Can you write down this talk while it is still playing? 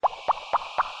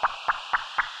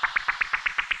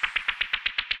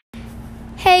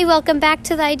Hey, welcome back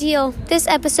to The Ideal. This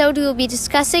episode we will be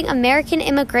discussing American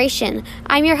immigration.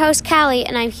 I'm your host, Callie,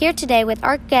 and I'm here today with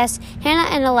our guests, Hannah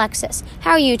and Alexis.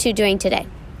 How are you two doing today?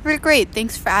 We're great.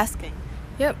 Thanks for asking.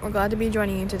 Yep, we're glad to be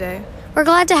joining you today. We're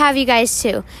glad to have you guys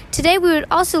too. Today we would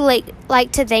also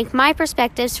like to thank My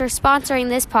Perspectives for sponsoring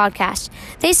this podcast.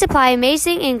 They supply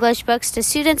amazing English books to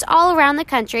students all around the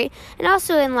country and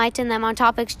also enlighten them on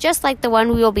topics just like the one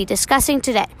we will be discussing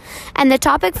today. And the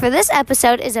topic for this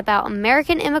episode is about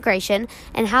American immigration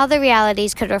and how the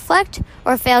realities could reflect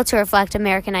or fail to reflect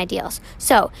American ideals.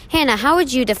 So, Hannah, how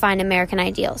would you define American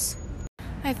ideals?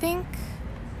 I think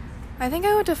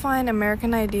I would define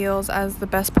American ideals as the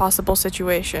best possible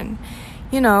situation.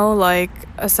 You know, like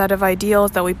a set of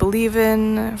ideals that we believe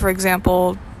in, for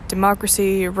example,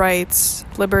 democracy, rights,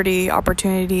 liberty,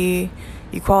 opportunity,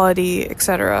 equality,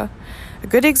 etc. A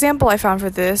good example I found for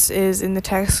this is in the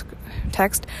text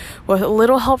With a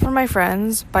Little Help from My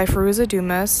Friends by Firuza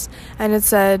Dumas, and it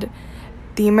said,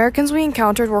 "The Americans we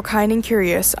encountered were kind and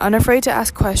curious, unafraid to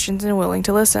ask questions and willing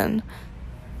to listen."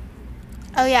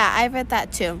 Oh yeah, I read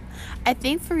that too. I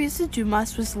think Firuza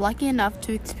Dumas was lucky enough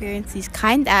to experience these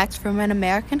kind acts from an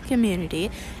American community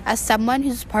as someone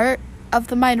who's part of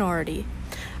the minority.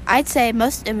 I'd say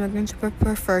most immigrants would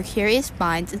prefer curious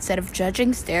minds instead of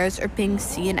judging stares or being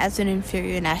seen as an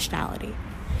inferior nationality.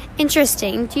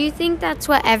 Interesting. Do you think that's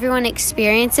what everyone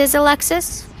experiences,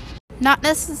 Alexis? Not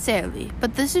necessarily,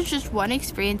 but this is just one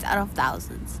experience out of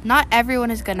thousands. Not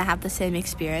everyone is going to have the same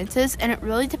experiences, and it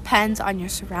really depends on your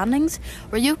surroundings,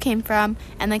 where you came from,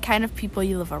 and the kind of people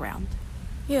you live around.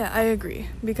 Yeah, I agree.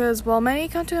 Because while many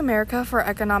come to America for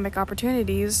economic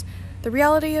opportunities, the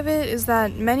reality of it is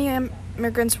that many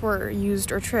immigrants were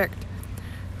used or tricked.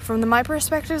 From the My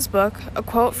Perspectives book, a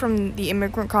quote from The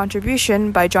Immigrant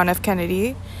Contribution by John F.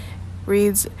 Kennedy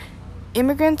reads,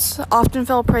 "Immigrants often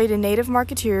fell prey to native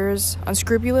marketeers,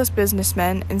 unscrupulous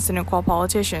businessmen, and cynical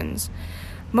politicians.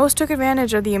 Most took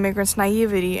advantage of the immigrants'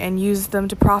 naivety and used them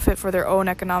to profit for their own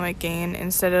economic gain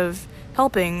instead of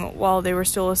helping while they were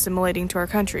still assimilating to our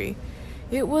country.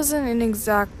 It wasn't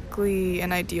exactly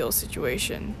an ideal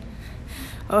situation."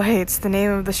 Oh, hey, it's the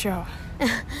name of the show.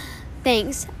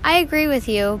 Thanks. I agree with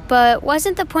you, but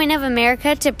wasn't the point of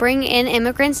America to bring in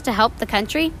immigrants to help the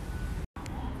country?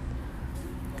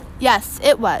 Yes,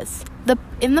 it was.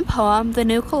 In the poem, The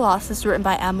New Colossus, written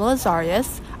by Emma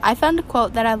Lazarus, I found a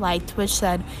quote that I liked, which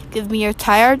said, "Give me your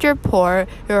tired, your poor,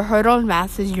 your hurtled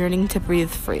masses yearning to breathe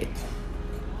free."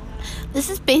 This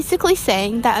is basically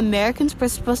saying that Americans were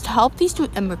supposed to help these new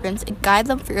immigrants and guide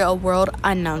them through a world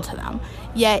unknown to them.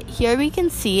 Yet, here we can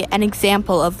see an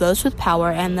example of those with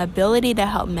power and the ability to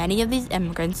help many of these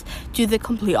immigrants do the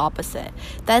complete opposite.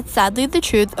 That's sadly the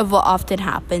truth of what often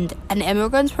happened, and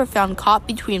immigrants were found caught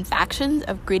between factions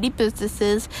of greedy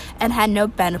businesses and had no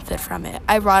benefit from it,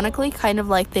 ironically kind of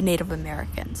like the Native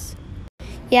Americans.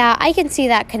 Yeah, I can see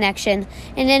that connection.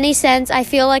 In any sense, I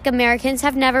feel like Americans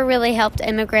have never really helped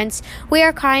immigrants. We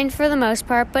are kind for the most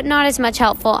part, but not as much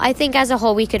helpful. I think as a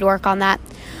whole we could work on that.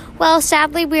 Well,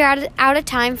 sadly, we are out of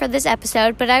time for this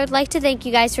episode, but I would like to thank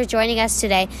you guys for joining us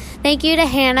today. Thank you to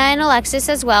Hannah and Alexis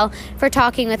as well for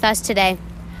talking with us today.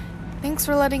 Thanks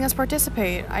for letting us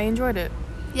participate. I enjoyed it.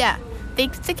 Yeah,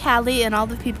 thanks to Callie and all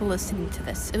the people listening to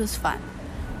this. It was fun.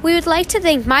 We would like to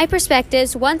thank My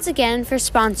Perspectives once again for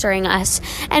sponsoring us,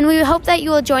 and we hope that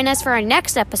you will join us for our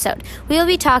next episode. We will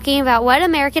be talking about what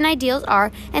American ideals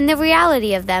are and the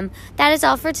reality of them. That is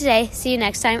all for today. See you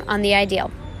next time on The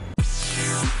Ideal.